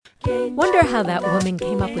Wonder how that woman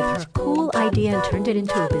came up with her cool idea and turned it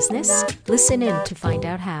into a business? Listen in to find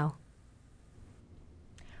out how.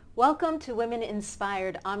 Welcome to Women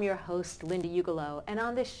Inspired. I'm your host, Linda Ugolo, and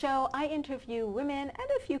on this show, I interview women and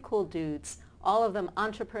a few cool dudes, all of them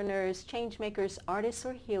entrepreneurs, change makers, artists,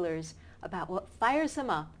 or healers, about what fires them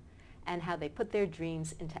up and how they put their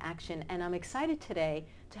dreams into action. And I'm excited today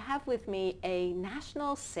to have with me a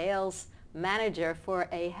national sales manager for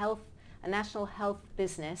a national health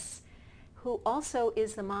business who also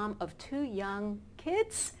is the mom of 2 young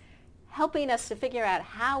kids, helping us to figure out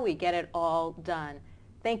how we get it all done.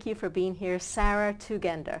 Thank you for being here, Sarah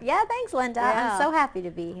Tugender. Yeah, thanks, Linda. Yeah. I'm so happy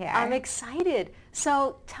to be here. I'm excited.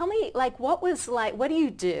 So tell me, what do you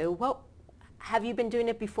do? Have you been doing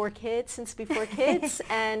it since before kids?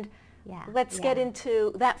 And let's get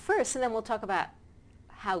into that first, and then we'll talk about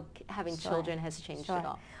how having children has changed it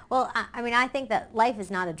all. Well, I think that life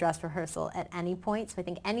is not a dress rehearsal at any point. So I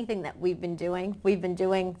think anything that we've been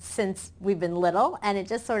doing since we've been little, and it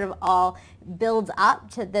just sort of all builds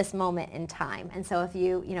up to this moment in time. And so if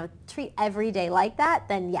you treat every day like that,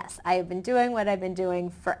 then yes, I have been doing what I've been doing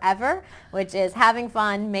forever, which is having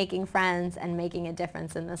fun, making friends, and making a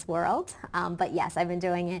difference in this world. But yes, I've been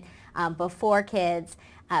doing it before kids.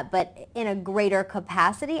 But in a greater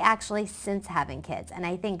capacity actually since having kids. And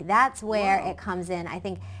I think that's where it comes in. I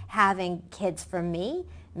think having kids for me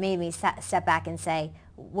made me step back and say,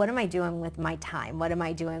 what am I doing with my time? What am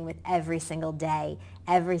I doing with every single day,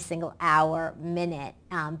 every single hour, minute?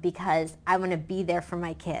 Because I want to be there for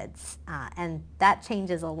my kids. And that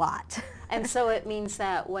changes a lot. And so it means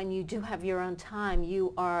that when you do have your own time,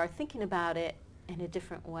 you are thinking about it in a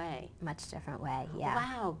different way. Much different way, yeah.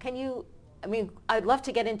 Wow. I'd love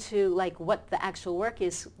to get into what the actual work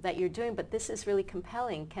is that you're doing, but this is really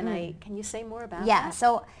compelling. Can you say more about that? Yeah,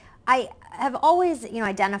 so I have always,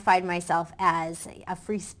 identified myself as a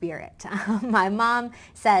free spirit. My mom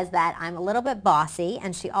says that I'm a little bit bossy,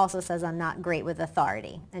 and she also says I'm not great with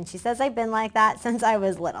authority. And she says I've been like that since I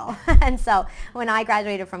was little. And so when I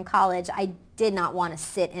graduated from college, I did not want to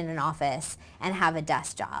sit in an office and have a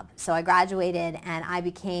desk job. So I graduated and I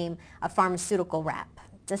became a pharmaceutical rep.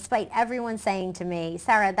 Despite everyone saying to me,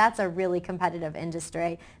 Sarah, that's a really competitive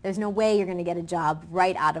industry. There's no way you're going to get a job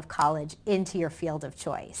right out of college into your field of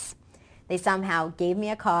choice. They somehow gave me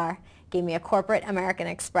a car, gave me a corporate American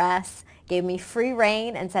Express, gave me free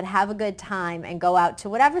reign and said, have a good time and go out to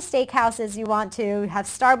whatever steakhouses you want to, have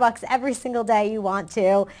Starbucks every single day you want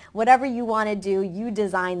to, whatever you want to do, you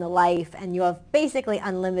design the life, and you have basically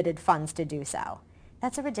unlimited funds to do so.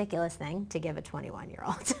 That's a ridiculous thing to give a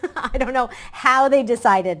 21-year-old. I don't know how they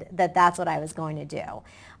decided that that's what I was going to do.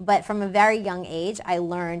 But from a very young age, I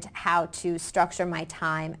learned how to structure my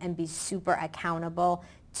time and be super accountable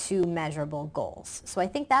to measurable goals. So I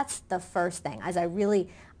think that's the first thing, as I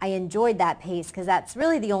enjoyed that pace because that's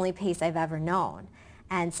really the only pace I've ever known.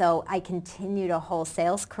 And so I continued a whole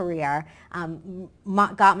sales career,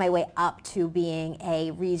 got my way up to being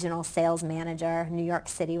a regional sales manager. New York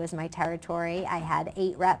City was my territory. I had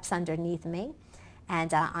 8 reps underneath me.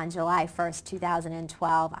 And on July 1st,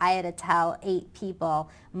 2012, I had to tell 8 people,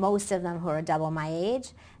 most of them who are double my age,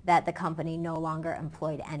 that the company no longer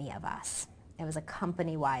employed any of us. It was a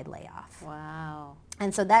company-wide layoff. Wow.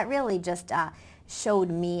 And so that really just showed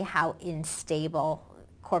me how unstable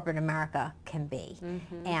corporate America can be,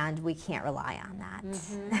 and we can't rely on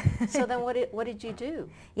that. So then what did you do?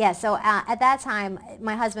 Yeah, so at that time,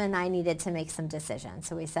 my husband and I needed to make some decisions.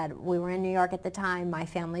 So we said, we were in New York at the time, my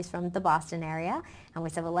family's from the Boston area, and we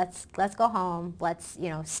said, well, let's go home, let's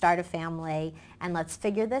start a family, and let's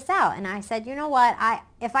figure this out. And I said, you know what,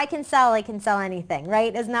 if I can sell anything,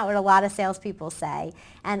 right? Isn't that what a lot of salespeople say?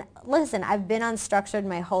 And listen, I've been unstructured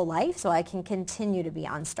my whole life, so I can continue to be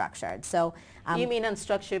unstructured. So you mean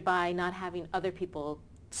unstructured by not having other people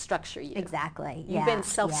structure you? Exactly. You've been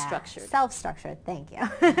self-structured. Yeah. Self-structured, thank you.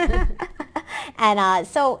 And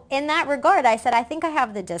so in that regard, I said, I think I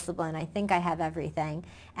have the discipline. I think I have everything.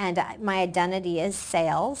 And my identity is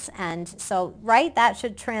sales. And so, right, that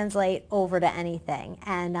should translate over to anything.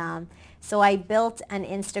 And so I built an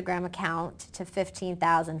Instagram account to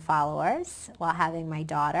 15,000 followers while having my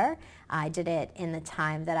daughter. I did it in the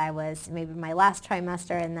time that I was maybe my last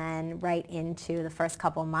trimester and then right into the first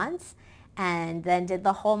couple months. And then did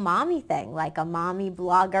the whole mommy thing, like a mommy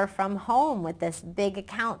blogger from home with this big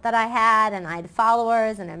account that I had, and I had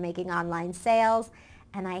followers, and I'm making online sales,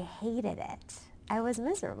 and I hated it. I was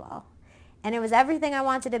miserable. And it was everything I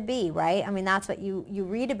wanted to be, right? I mean, that's what you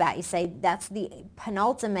read about. You say that's the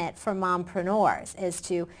penultimate for mompreneurs, is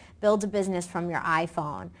to build a business from your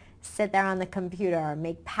iPhone, sit there on the computer or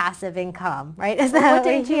make passive income, right? Is Well, that what what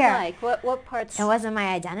we didn't you hear? like? What parts? It wasn't my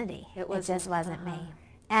identity. It just wasn't me.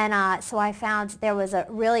 And so I found there was a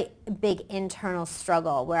really big internal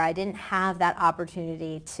struggle where I didn't have that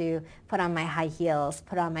opportunity to put on my high heels,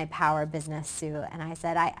 put on my power business suit. And I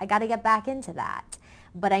said, I got to get back into that.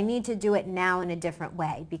 But I need to do it now in a different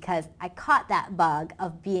way because I caught that bug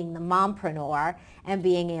of being the mompreneur and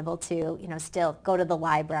being able to, still go to the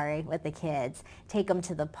library with the kids, take them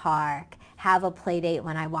to the park, have a play date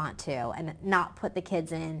when I want to, and not put the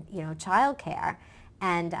kids in, childcare.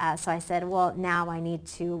 And so I said, well, now I need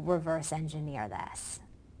to reverse engineer this.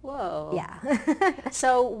 Whoa. Yeah.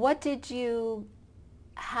 So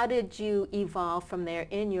how did you evolve from there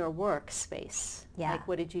in your workspace? Yeah. Like,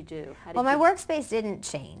 what did you do? Well, my workspace didn't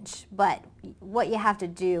change, but what you have to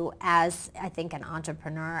do as, I think, an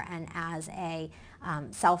entrepreneur and as a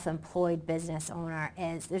self-employed business owner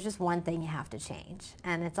is there's just one thing you have to change,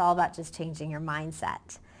 and it's all about just changing your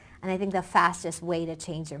mindset. And I think the fastest way to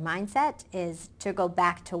change your mindset is to go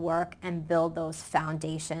back to work and build those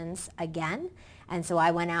foundations again. And so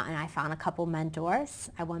I went out and I found a couple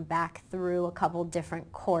mentors. I went back through a couple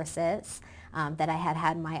different courses that I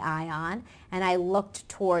had my eye on. And I looked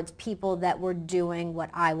towards people that were doing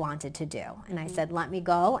what I wanted to do. And I said, let me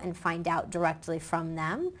go and find out directly from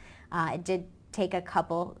them. It did take a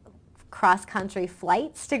couple cross-country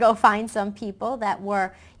flights to go find some people that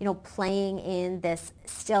were, playing in this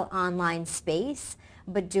still online space,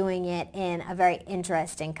 but doing it in a very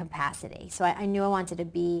interesting capacity. So I knew I wanted to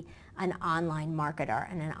be an online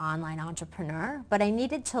marketer and an online entrepreneur, but I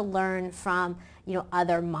needed to learn from,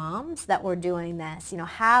 other moms that were doing this.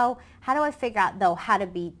 How do I figure out, though, how to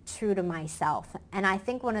be true to myself? And I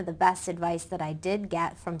think one of the best advice that I did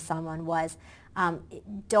get from someone was,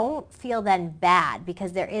 don't feel then bad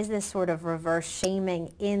because there is this sort of reverse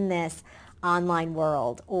shaming in this online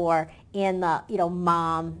world or in the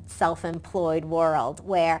mom self-employed world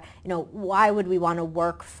where why would we want to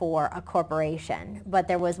work for a corporation? But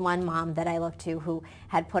there was one mom that I looked to who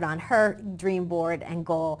had put on her dream board and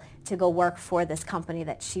goal to go work for this company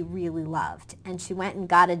that she really loved, and she went and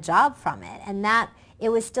got a job from it, and that it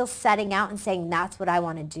was still setting out and saying that's what I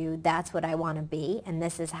want to do, that's what I want to be, and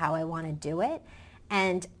this is how I want to do it.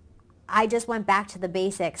 And I just went back to the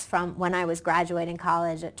basics from when I was graduating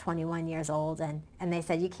college at 21 years old, and they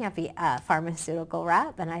said, you can't be a pharmaceutical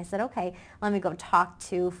rep. And I said, okay, let me go talk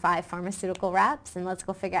to 5 pharmaceutical reps, and let's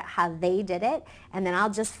go figure out how they did it, and then I'll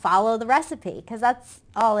just follow the recipe, because that's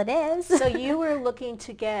all it is. So you were looking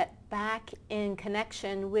to get back in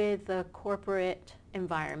connection with the corporate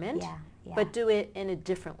environment. Yeah. Yeah. But do it in a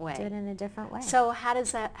different way. Do it in a different way. So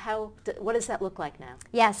what does that look like now?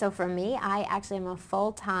 Yeah, so for me, I actually am a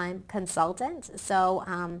full-time consultant. So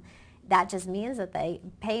that just means that they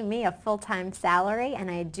pay me a full-time salary,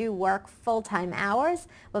 and I do work full-time hours.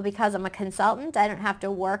 But because I'm a consultant, I don't have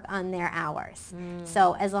to work on their hours.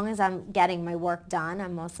 So as long as I'm getting my work done,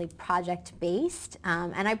 I'm mostly project-based.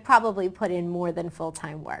 And I probably put in more than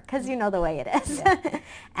full-time work because you know the way it is. Yeah.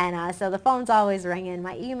 And so the phone's always ringing.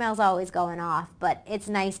 My email's always going off. But it's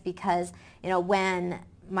nice because, when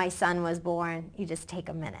my son was born, you just take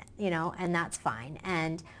a minute, and that's fine.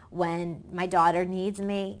 And when my daughter needs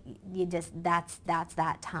me, that's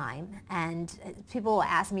that time. And people will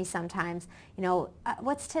ask me sometimes,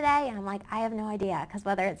 what's today? And I'm like, I have no idea, because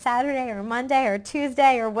whether it's Saturday or Monday or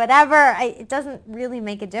Tuesday or whatever, it doesn't really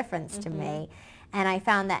make a difference to me. And I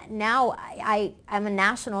found that now I'm a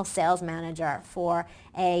national sales manager for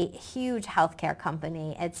a huge healthcare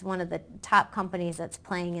company. It's one of the top companies that's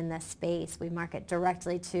playing in this space. We market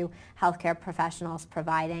directly to healthcare professionals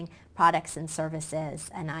providing products and services,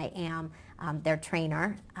 and I am their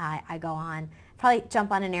trainer. I go on, probably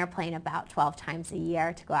jump on an airplane about 12 times a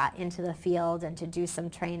year to go out into the field and to do some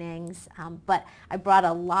trainings. But I brought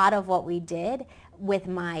a lot of what we did with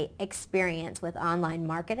my experience with online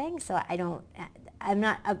marketing, so I'm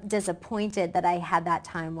not disappointed that I had that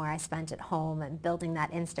time where I spent at home and building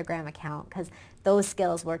that Instagram account, because those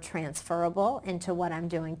skills were transferable into what I'm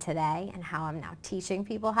doing today and how I'm now teaching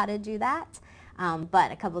people how to do that.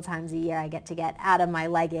 But a couple times a year I get to get out of my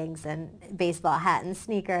leggings and baseball hat and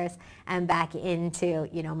sneakers and back into,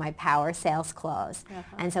 my power sales clothes.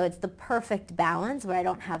 And so it's the perfect balance where I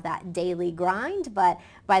don't have that daily grind, but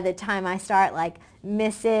by the time I start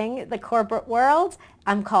missing the corporate world,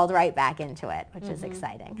 I'm called right back into it, which is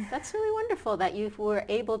exciting. That's really wonderful that you were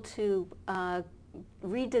able to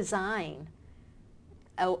redesign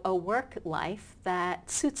a work life that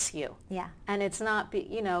suits you. Yeah. And it's not,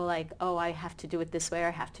 like, oh, I have to do it this way or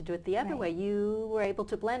I have to do it the other way. You were able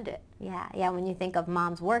to blend it. Yeah, yeah. When you think of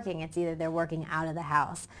moms working, it's either they're working out of the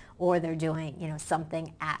house or they're doing,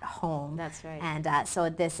 something at home. That's right. And so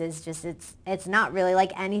this is just, it's not really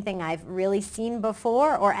like anything I've really seen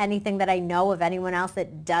before or anything that I know of anyone else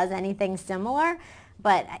that does anything similar.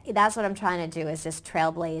 But that's what I'm trying to do, is just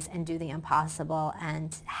trailblaze and do the impossible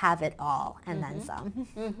and have it all and then some.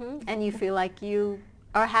 And you feel like you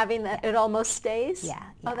are having that, it almost stays? Yeah.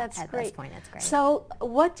 Oh, that's at great. this point, it's great. So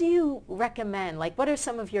what do you recommend? Like, what are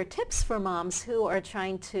some of your tips for moms who are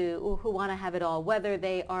who want to have it all, whether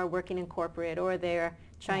they are working in corporate or they're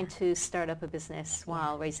trying to start up a business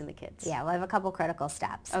while raising the kids? Yeah, well, I have a couple critical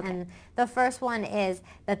steps. Okay. And the first one is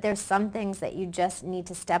that there's some things that you just need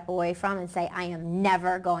to step away from and say, I am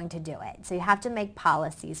never going to do it. So you have to make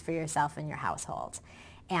policies for yourself and your household.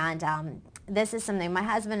 And this is something, my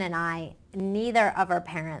husband and I, neither of our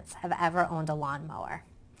parents have ever owned a lawnmower.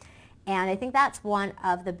 And I think that's one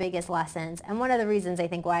of the biggest lessons and one of the reasons I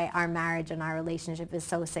think why our marriage and our relationship is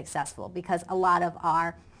so successful, because a lot of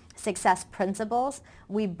our success principles,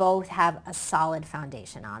 we both have a solid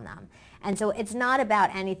foundation on them. And so it's not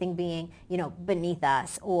about anything being, beneath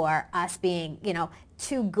us or us being,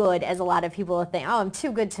 too good, as a lot of people think, oh, I'm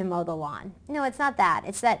too good to mow the lawn. No, it's not that.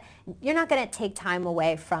 It's that you're not going to take time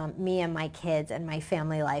away from me and my kids and my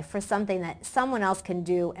family life for something that someone else can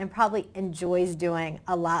do and probably enjoys doing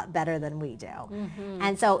a lot better than we do.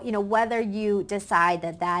 And so, whether you decide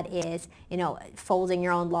that is, folding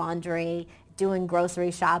your own laundry, doing grocery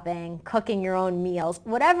shopping, cooking your own meals,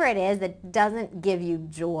 whatever it is that doesn't give you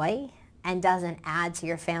joy and doesn't add to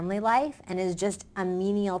your family life and is just a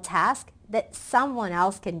menial task that someone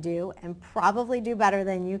else can do and probably do better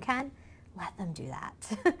than you can, let them do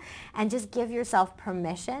that. And just give yourself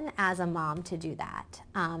permission as a mom to do that.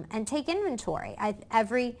 And take inventory.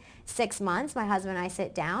 Every 6 months, my husband and I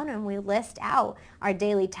sit down and we list out our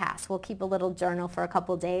daily tasks. We'll keep a little journal for a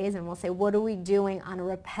couple days and we'll say, what are we doing on a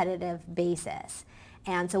repetitive basis?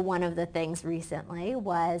 And so one of the things recently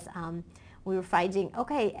was we were finding,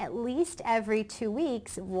 okay, at least every 2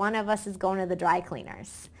 weeks, one of us is going to the dry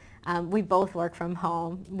cleaners. We both work from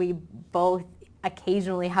home. We both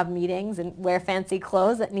occasionally have meetings and wear fancy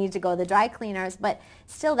clothes that need to go to the dry cleaners, but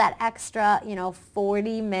still that extra,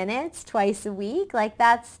 40 minutes twice a week, like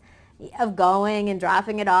that's of going and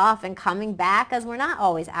dropping it off and coming back, as we're not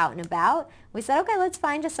always out and about. We said, okay, let's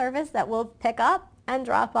find a service that will pick up and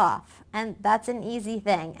drop off. And that's an easy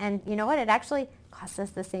thing. And you know what? It actually costs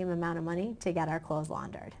us the same amount of money to get our clothes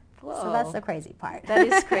laundered. Whoa. So that's the crazy part. That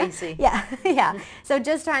is crazy. Yeah. So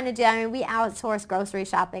just trying to we outsourced grocery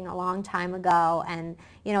shopping a long time ago, and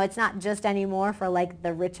it's not just anymore for like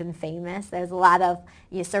the rich and famous. There's a lot of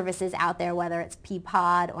services out there, whether it's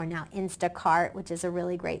Peapod or now Instacart, which is a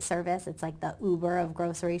really great service. It's like the Uber of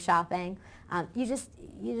grocery shopping. You just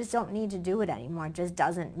don't need to do it anymore. It just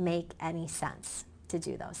doesn't make any sense to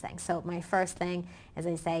do those things. So my first thing is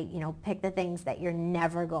I say, pick the things that you're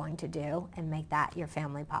never going to do and make that your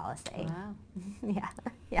family policy. Wow.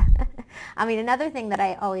 Yeah. Another thing that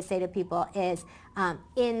I always say to people is,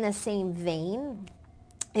 in the same vein,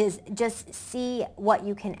 is just see what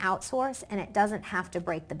you can outsource, and it doesn't have to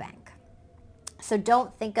break the bank. So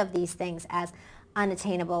don't think of these things as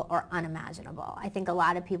unattainable or unimaginable. I think a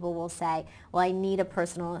lot of people will say, well, I need a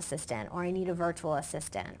personal assistant, or I need a virtual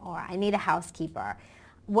assistant, or I need a housekeeper.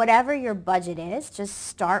 Whatever your budget is, just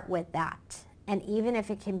start with that. And even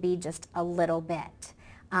if it can be just a little bit.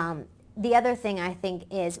 The other thing I think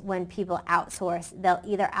is when people outsource, they'll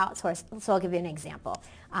either outsource, so I'll give you an example,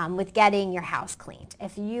 with getting your house cleaned.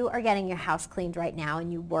 If you are getting your house cleaned right now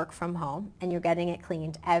and you work from home and you're getting it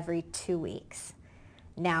cleaned every 2 weeks,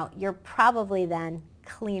 now, you're probably then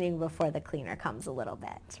cleaning before the cleaner comes a little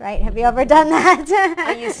bit, right? Have you ever done that?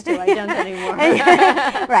 I used to. I don't anymore.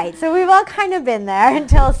 Right. So we've all kind of been there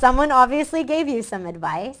until someone obviously gave you some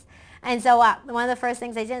advice. And so one of the first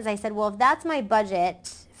things I did is I said, well, if that's my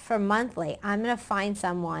budget for monthly, I'm going to find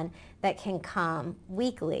someone that can come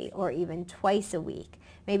weekly or even twice a week.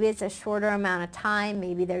 Maybe it's a shorter amount of time.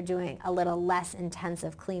 Maybe they're doing a little less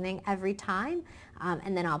intensive cleaning every time.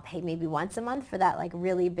 And then I'll pay maybe once a month for that like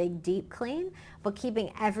really big deep clean. But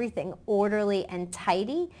keeping everything orderly and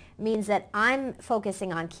tidy means that I'm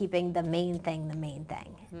focusing on keeping the main thing the main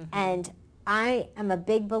thing. Mm-hmm. And I am a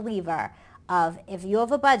big believer of, if you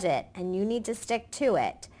have a budget and you need to stick to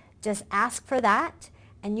it, just ask for that.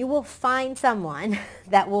 And you will find someone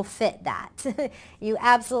that will fit that. You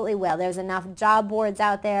absolutely will. There's enough job boards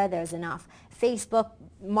out there. There's enough Facebook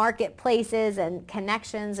marketplaces and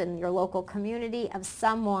connections in your local community of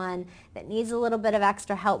someone that needs a little bit of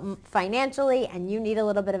extra help financially, and you need a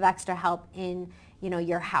little bit of extra help in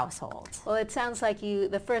your household. Well, it sounds like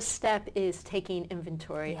the first step is taking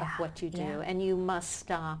inventory of what you do, and you must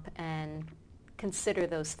stop and consider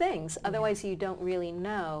those things. Otherwise, you don't really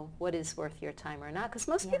know what is worth your time or not, because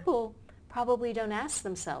most people probably don't ask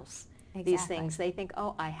themselves these things. They think,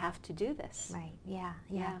 oh, I have to do this. Right, yeah.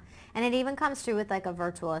 And it even comes through with like a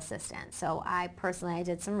virtual assistant. So I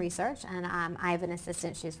did some research, and I have an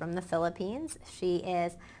assistant. She's from the Philippines. She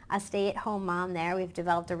is a stay-at-home mom there. We've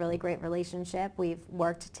developed a really great relationship. We've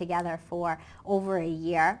worked together for over a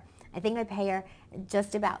year. I think I pay her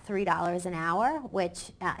just about $3 an hour,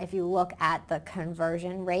 which if you look at the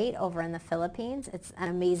conversion rate over in the Philippines, it's an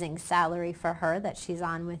amazing salary for her that she's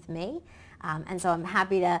on with me. And so I'm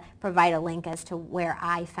happy to provide a link as to where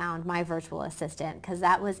I found my virtual assistant, because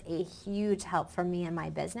that was a huge help for me in my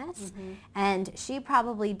business. And she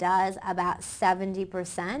probably does about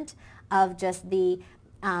 70% of just the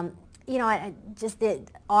just the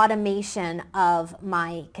automation of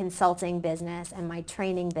my consulting business and my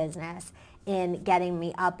training business in getting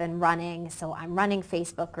me up and running. So I'm running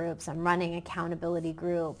Facebook groups, I'm running accountability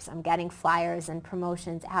groups, I'm getting flyers and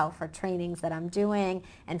promotions out for trainings that I'm doing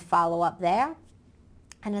and follow up there.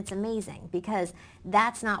 And it's amazing, because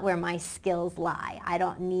that's not where my skills lie. I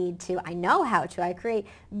don't need to. I know how to. I create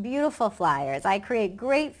beautiful flyers. I create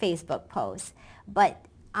great Facebook posts. But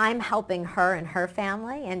I'm helping her and her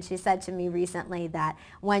family, and she said to me recently that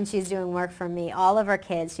when she's doing work for me, all of her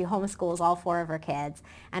kids, she homeschools all 4 of her kids,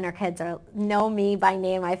 and her kids know me by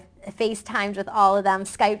name. I've FaceTimed with all of them,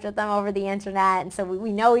 Skyped with them over the internet, and so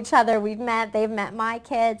we know each other. They've met my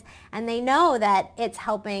kids, and they know that it's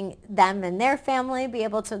helping them and their family be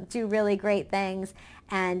able to do really great things.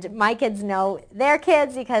 And my kids know their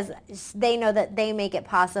kids, because they know that they make it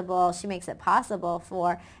possible. She makes it possible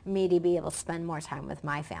for me to be able to spend more time with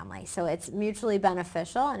my family. So it's mutually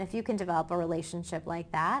beneficial. And if you can develop a relationship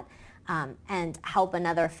like that and help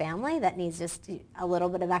another family that needs just a little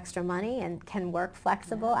bit of extra money and can work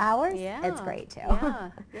flexible hours, it's great too.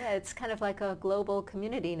 It's kind of like a global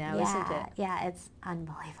community now, isn't it? Yeah, it's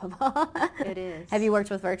unbelievable. It is. Have you worked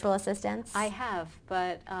with virtual assistants? I have,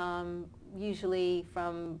 but usually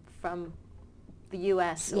from the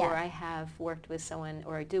U.S. or I have worked with someone,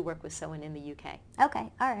 or I do work with someone in the U.K.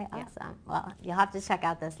 Okay, all right, awesome. Well, you'll have to check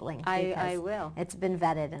out this link. I will. It's been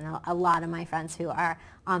vetted, and a lot of my friends who are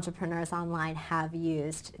entrepreneurs online have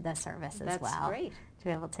used the service as well. That's great. To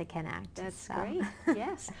be able to connect. That's great,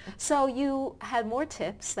 yes. So you had more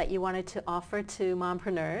tips that you wanted to offer to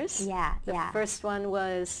mompreneurs. The first one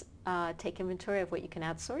was take inventory of what you can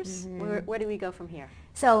outsource. Where do we go from here?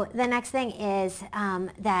 So the next thing is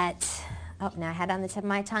that, now I had it on the tip of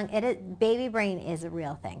my tongue. Baby brain is a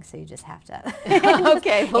real thing, so you just have to.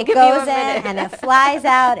 Okay, we'll give goes you a minute. in and it flies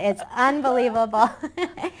out. It's unbelievable.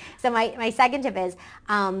 So my second tip is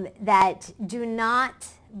that do not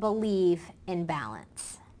believe in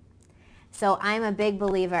balance. So I'm a big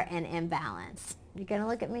believer in imbalance. You're going to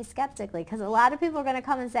look at me skeptically, because a lot of people are going to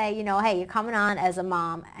come and say, hey, you're coming on as a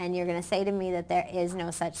mom, and you're going to say to me that there is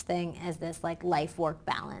no such thing as this like life-work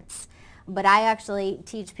balance. But I actually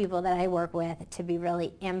teach people that I work with to be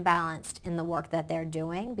really imbalanced in the work that they're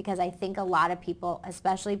doing, because I think a lot of people,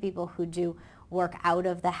 especially people who do work out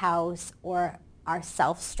of the house or are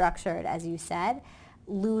self-structured, as you said,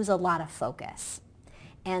 lose a lot of focus.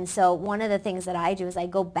 And so one of the things that I do is I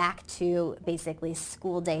go back to basically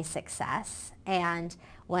school day success. And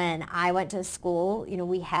when I went to school,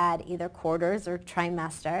 we had either quarters or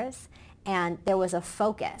trimesters, and there was a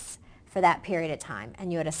focus for that period of time.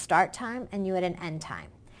 And you had a start time and you had an end time.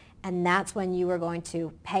 And that's when you were going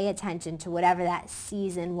to pay attention to whatever that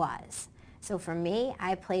season was. So for me,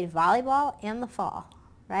 I played volleyball in the fall,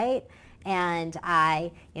 right? And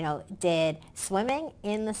I, did swimming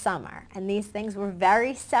in the summer. And these things were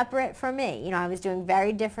very separate for me. I was doing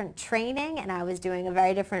very different training, and I was doing a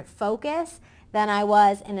very different focus than I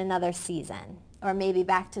was in another season. Or maybe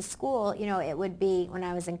back to school, it would be when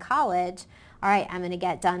I was in college, all right, I'm going to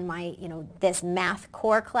get done my, this math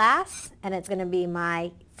core class, and it's going to be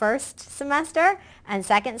my first semester, and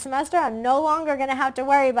second semester, I'm no longer going to have to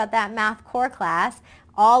worry about that math core class.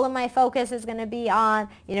 All of my focus is going to be on,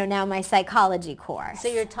 now my psychology course. So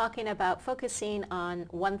you're talking about focusing on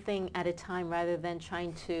one thing at a time rather than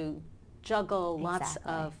trying to juggle lots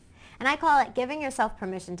of... And I call it giving yourself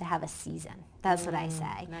permission to have a season. That's what I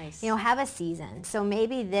say. Nice. You know, have a season. So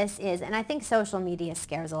maybe this is, and I think social media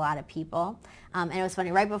scares a lot of people. And it was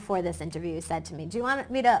funny, right before this interview, you said to me, do you want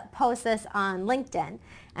me to post this on LinkedIn?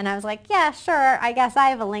 And I was like, yeah, sure. I guess I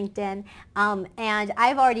have a LinkedIn. And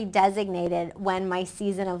I've already designated when my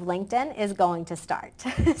season of LinkedIn is going to start.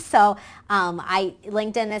 So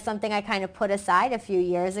LinkedIn is something I kind of put aside a few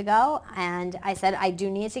years ago. And I said, I do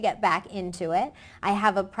need to get back into it. I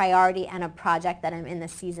have a priority and a project that I'm in the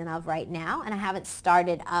season of right now. And I haven't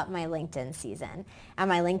started up my LinkedIn season. And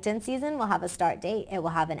my LinkedIn season will have a start date. It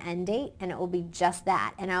will have an end date. And it will be just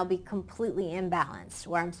that. And I'll be completely imbalanced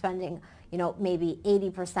where I'm spending maybe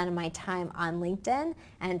 80% of my time on LinkedIn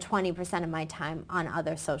and 20% of my time on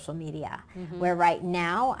other social media. Where right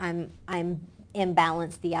now I'm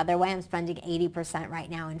imbalanced the other way. I'm spending 80% right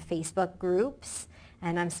now in Facebook groups,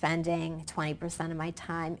 and I'm spending 20% of my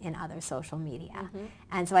time in other social media.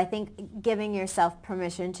 And so I think giving yourself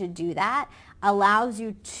permission to do that allows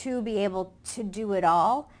you to be able to do it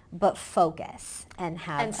all, but focus and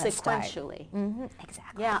have and sequentially.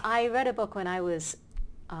 Exactly. Yeah, I read a book when I was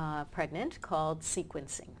pregnant called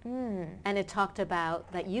Sequencing. And it talked about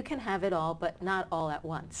that you can have it all, but not all at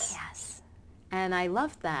once. Yes. And I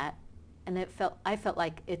loved that. And I felt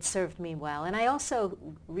like it served me well. And I also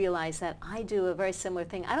realized that I do a very similar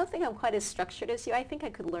thing. I don't think I'm quite as structured as you. I think I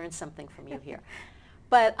could learn something from you here.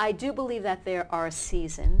 But I do believe that there are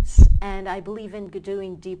seasons, and I believe in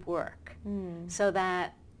doing deep work.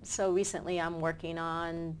 So recently I'm working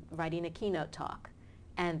on writing a keynote talk.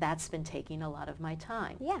 And that's been taking a lot of my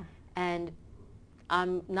time. Yeah. And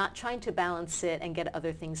I'm not trying to balance it and get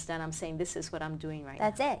other things done. I'm saying this is what I'm doing right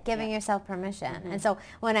That's now. That's it, giving yourself permission. And so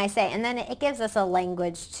when I say, and then it gives us a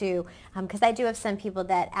language too, because I do have some people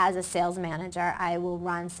that as a sales manager, I will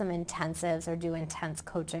run some intensives or do intense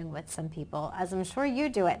coaching with some people, as I'm sure you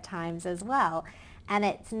do at times as well. And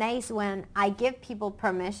it's nice when I give people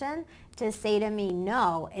permission to say to me,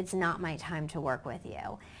 no, it's not my time to work with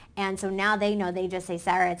you. And so now they know, they just say,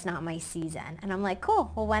 Sarah, it's not my season. And I'm like,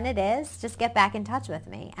 cool, well, when it is, just get back in touch with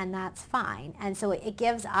me. And that's fine. And so it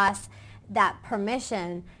gives us that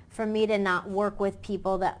permission for me to not work with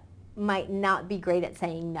people that might not be great at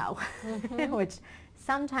saying no, which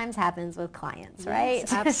sometimes happens with clients, right?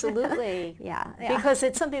 Yes, absolutely. Yeah. Because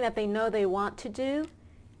it's something that they know they want to do,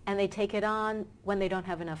 and they take it on when they don't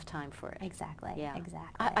have enough time for it. Exactly. Yeah.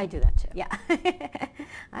 Exactly. I do that too.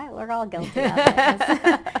 Yeah. We're all guilty of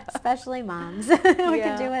it, especially moms. We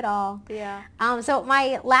can do it all. Yeah. So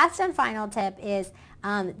my last and final tip is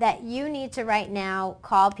that you need to right now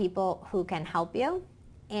call people who can help you,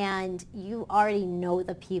 and you already know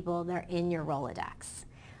the people that are in your Rolodex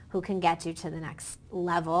who can get you to the next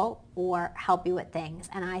level or help you with things.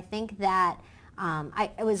 And I think that I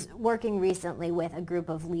was working recently with a group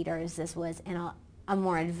of leaders. This was in a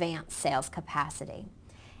more advanced sales capacity.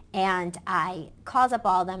 And I called up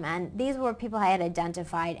all of them, and these were people I had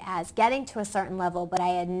identified as getting to a certain level, but I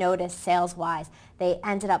had noticed sales-wise they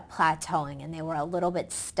ended up plateauing, and they were a little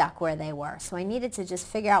bit stuck where they were. So I needed to just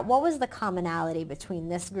figure out what was the commonality between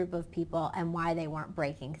this group of people and why they weren't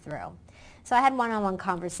breaking through. So I had one-on-one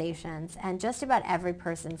conversations, and just about every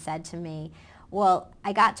person said to me, well,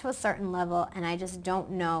 I got to a certain level, and I just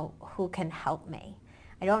don't know who can help me.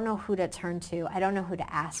 I don't know who to turn to. I don't know who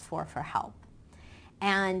to ask for help.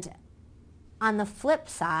 And on the flip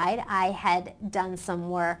side, I had done some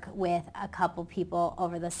work with a couple people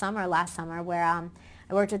over the summer, last summer, where I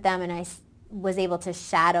worked with them, and I was able to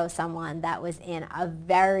shadow someone that was in a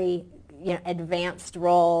very advanced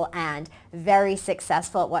role and very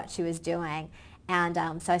successful at what she was doing.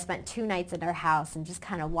 And so I spent 2 nights at her house and just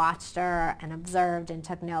kind of watched her and observed and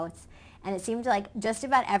took notes. And it seemed like just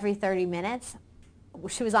about every 30 minutes,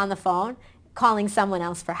 she was on the phone calling someone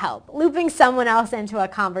else for help, looping someone else into a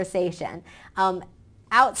conversation.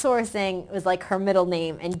 Outsourcing was like her middle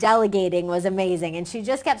name, and delegating was amazing. And she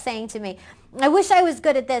just kept saying to me, I wish I was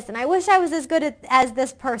good at this, and I wish I was as good as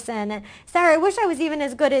this person. And Sarah, I wish I was even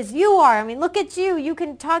as good as you are. I mean, look at you. You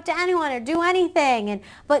can talk to anyone or do anything.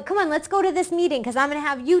 But come on, let's go to this meeting because I'm going to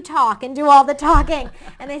have you talk and do all the talking.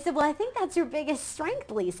 And I said, well, I think that's your biggest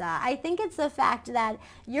strength, Lisa. I think it's the fact that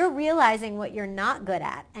you're realizing what you're not good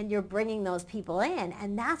at, and you're bringing those people in.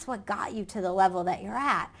 And that's what got you to the level that you're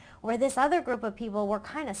at. Where this other group of people were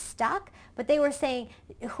kind of stuck, but they were saying,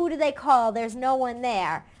 who do they call? There's no one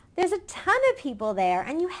there. There's a ton of people there,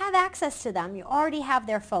 and you have access to them. You already have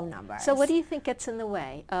their phone numbers. So what do you think gets in the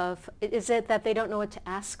way of, is it that they don't know what to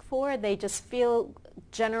ask for? They just feel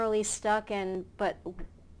generally stuck, but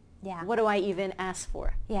Yeah. What do I even ask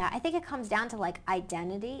for? Yeah, I think it comes down to like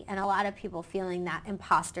identity and a lot of people feeling that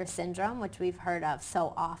imposter syndrome, which we've heard of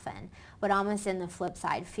so often, but almost in the flip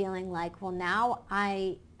side, feeling like, well, now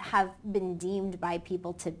I have been deemed by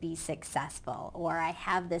people to be successful, or I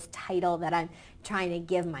have this title that I'm trying to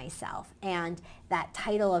give myself, and that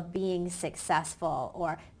title of being successful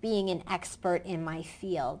or being an expert in my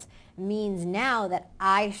field means now that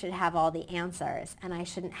I should have all the answers and I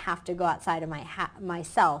shouldn't have to go outside of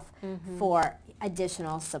myself for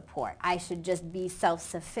additional support. I should just be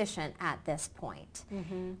self-sufficient at this point.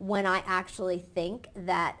 When I actually think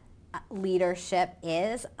that leadership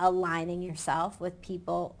is aligning yourself with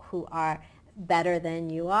people who are better than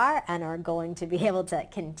you are and are going to be able to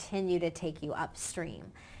continue to take you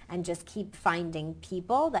upstream, and just keep finding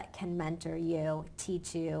people that can mentor you,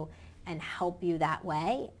 teach you, and help you that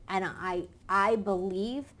way. And I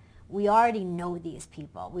believe we already know these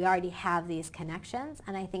people. We already have these connections,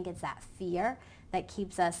 and I think it's that fear that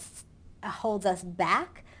keeps us, holds us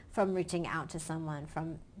back from reaching out to someone,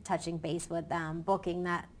 from touching base with them, booking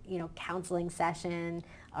that, counseling session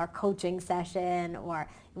or coaching session or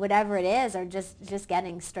whatever it is, or just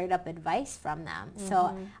getting straight up advice from them.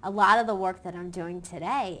 So a lot of the work that I'm doing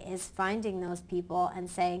today is finding those people and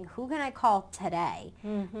saying, who can I call today?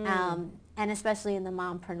 And especially in the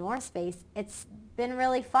mompreneur space, it's been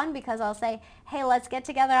really fun because I'll say, hey, let's get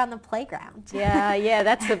together on the playground. Yeah,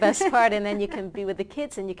 that's the best part. And then you can be with the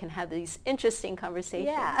kids and you can have these interesting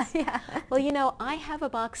conversations. Yeah. Well, I have a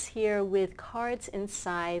box here with cards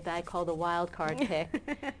inside that I call the wild card pick.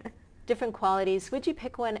 Different qualities. Would you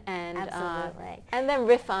pick one Absolutely. And then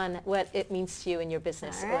riff on what it means to you in your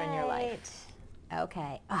business or in your life?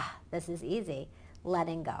 Okay. This is easy.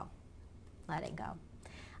 Letting go. Letting go.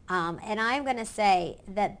 And I'm going to say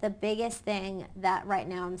that the biggest thing that right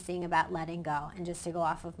now I'm seeing about letting go, and just to go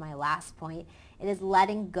off of my last point, it is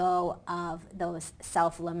letting go of those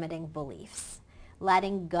self-limiting beliefs.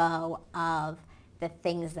 Letting go of the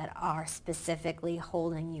things that are specifically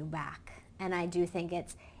holding you back. And I do think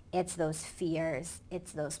it's those fears,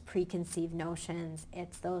 it's those preconceived notions,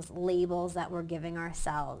 it's those labels that we're giving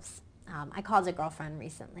ourselves. I called a girlfriend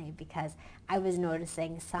recently because I was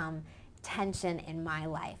noticing some tension in my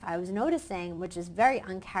life. I was noticing, which is very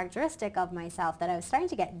uncharacteristic of myself, that I was starting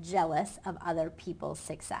to get jealous of other people's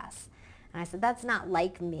success. And I said, that's not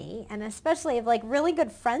like me, and especially of like really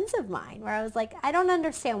good friends of mine, where I was like, I don't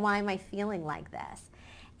understand, why am I feeling like this?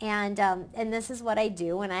 And this is what I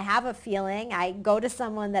do when I have a feeling. I go to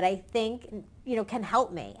someone that I think can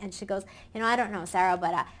help me, and she goes, I don't know, Sarah,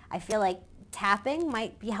 but I feel like tapping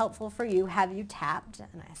might be helpful for you. Have you tapped?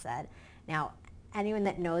 And I said, now, anyone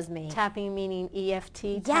that knows me. Tapping meaning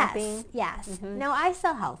EFT tapping? Yes. No, I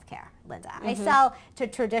sell healthcare, Linda. I sell to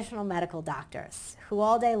traditional medical doctors who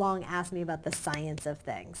all day long ask me about the science of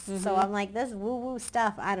things. So I'm like, this woo-woo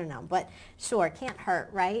stuff, I don't know. But sure, can't hurt,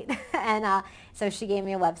 right? And so she gave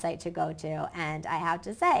me a website to go to. And I have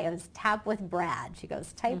to say, it was Tap with Brad. She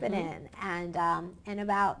goes, type it in. And in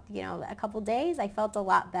about, a couple days, I felt a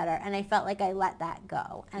lot better. And I felt like I let that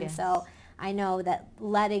go. And so I know that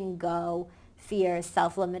letting go fears,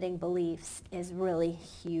 self-limiting beliefs is really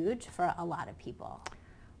huge for a lot of people.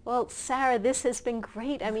 Well, Sarah, this has been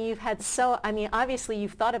great. Obviously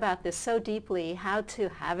you've thought about this so deeply, how to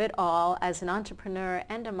have it all as an entrepreneur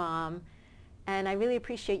and a mom. And I really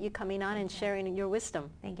appreciate you coming on and sharing your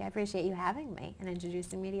wisdom. Thank you. I appreciate you having me and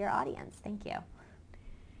introducing me to your audience. Thank you.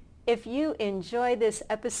 If you enjoyed this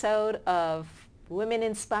episode of Women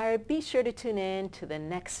Inspired, be sure to tune in to the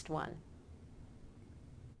next one.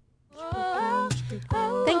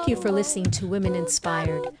 Thank you for listening to Women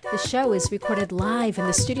Inspired. The show is recorded live in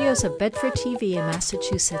the studios of Bedford TV in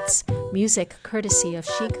Massachusetts. Music courtesy of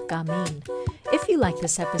Sheikh Gamin. If you like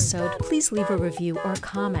this episode, please leave a review or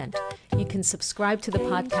comment. You can subscribe to the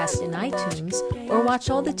podcast in iTunes or watch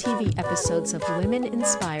all the TV episodes of Women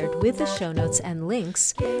Inspired with the show notes and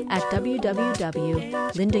links at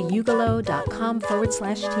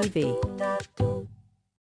www.lindayugalo.com/TV.